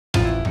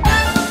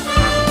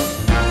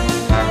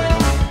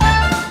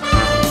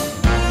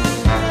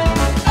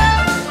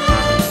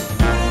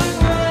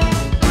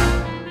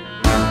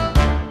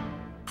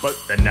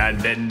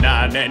Brandon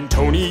and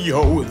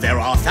Antonio. There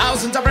are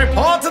thousands of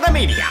reports in the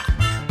media.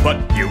 But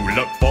you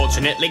look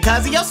fortunately,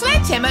 cause of your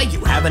sledgehammer,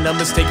 you have an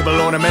unmistakable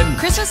ornament.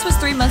 Christmas was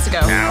 3 months ago.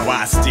 Now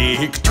I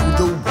stick to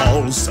the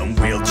wall, some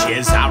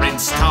wheelchairs are in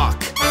stock.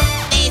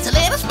 There's a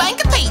little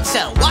spank of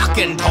pizza,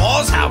 walking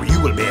tours, how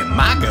you will be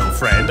my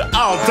girlfriend,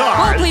 I'll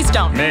die. Oh, please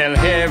don't. Mel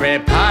Harry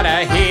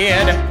Potter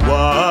head,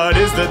 what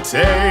is the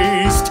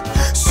taste?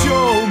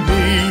 Show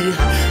me,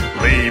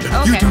 leave,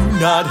 okay. You do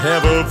not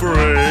have a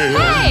friend.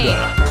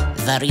 Hey!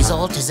 The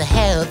result is a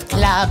health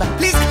club.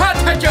 Please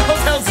contact your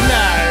hotels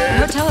now.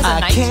 Hotel is a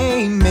night. I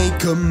can't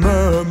make a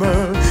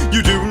murmur.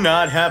 You do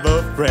not have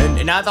a friend.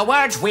 In other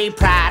words, we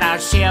pride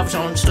ourselves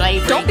on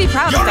slavery. Don't be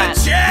proud of that.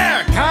 You're a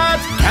chair.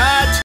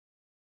 Cut.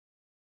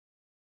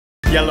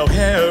 Yellow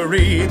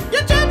Harry,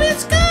 your job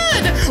is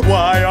good.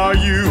 Why are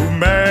you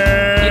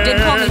mad? You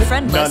didn't call me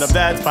friendless. None of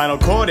that. Spinal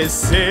cord is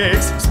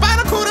 6.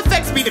 Spinal cord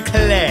affects me to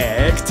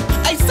collect.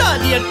 I saw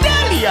the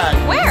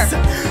Italians. Where?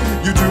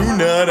 You do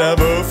not have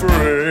a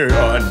friend.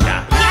 Oh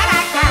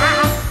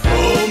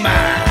my.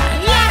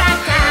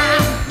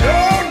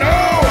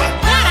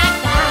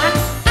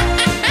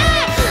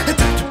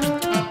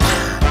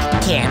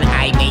 Can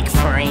I make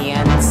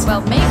friends?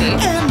 Well, maybe.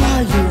 Am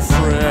I your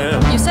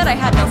friend? You said I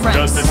had no friends.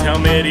 Does this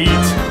helmet eat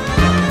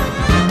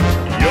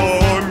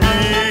your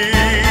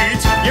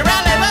meat? Your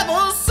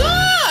valuable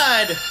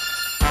sword!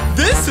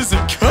 This is a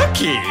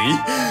cookie.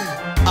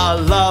 A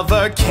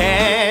lover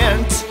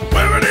can't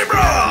wear any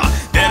bra,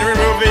 then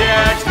remove the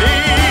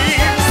acne.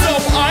 So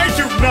I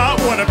do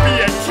not want to be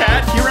a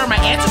cat. Here are my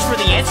answers for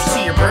the answers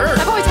to your bird.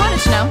 I've always wanted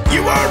to know.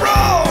 You are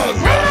wrong!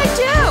 What did I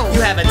do?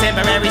 You have a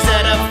temporary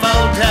set of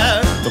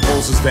folder. The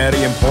pulse is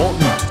very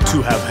important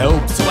to have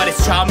help. So what is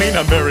charming,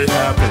 I'm very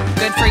happy.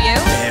 Good for you.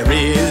 There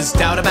is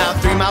doubt about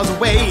 3 miles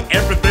away.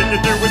 Everything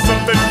you do is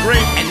something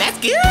great. And that's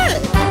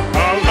good.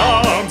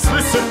 Alarms,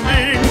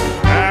 listening,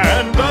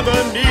 and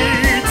other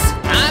needs.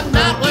 I'm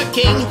not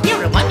working.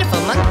 You're a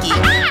wonderful monkey.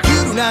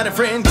 You do not have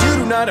friends. You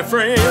do not have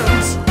friends.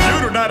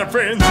 You do not have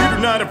friends. You do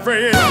not have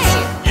friends.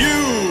 You do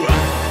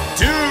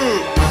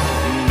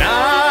not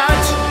have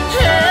a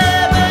friend.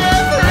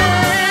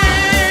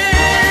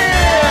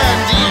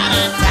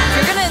 If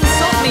you're gonna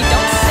insult me,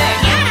 don't sing.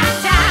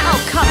 Oh,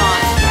 come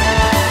on.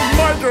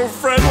 My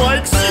girlfriend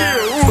likes you.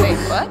 Wait,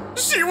 what?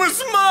 She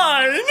was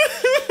mine.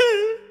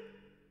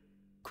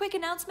 Quick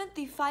announcement,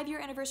 the 5-year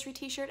anniversary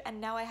t-shirt and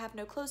Now I Have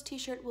No Clothes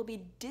t-shirt will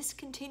be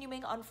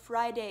discontinuing on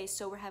Friday,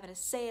 so we're having a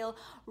sale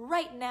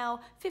right now,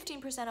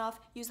 15% off,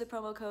 use the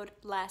promo code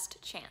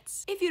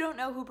LASTCHANCE. If you don't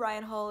know who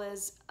Brian Hall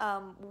is,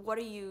 what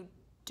are you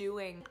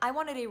doing? I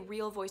wanted a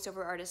real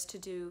voiceover artist to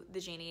do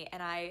the genie,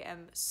 and I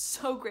am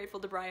so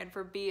grateful to Brian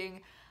for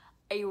being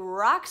a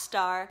rock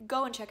star.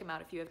 Go and check him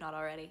out if you have not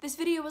already. This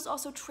video was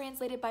also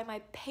translated by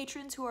my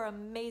patrons who are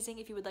amazing.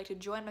 If you would like to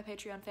join my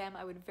Patreon fam,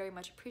 I would very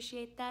much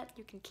appreciate that.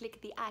 You can click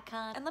the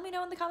icon and let me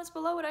know in the comments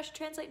below what I should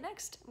translate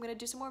next. I'm gonna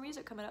do some more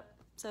music coming up.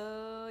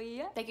 So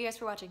yeah, thank you guys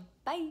for watching.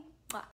 Bye.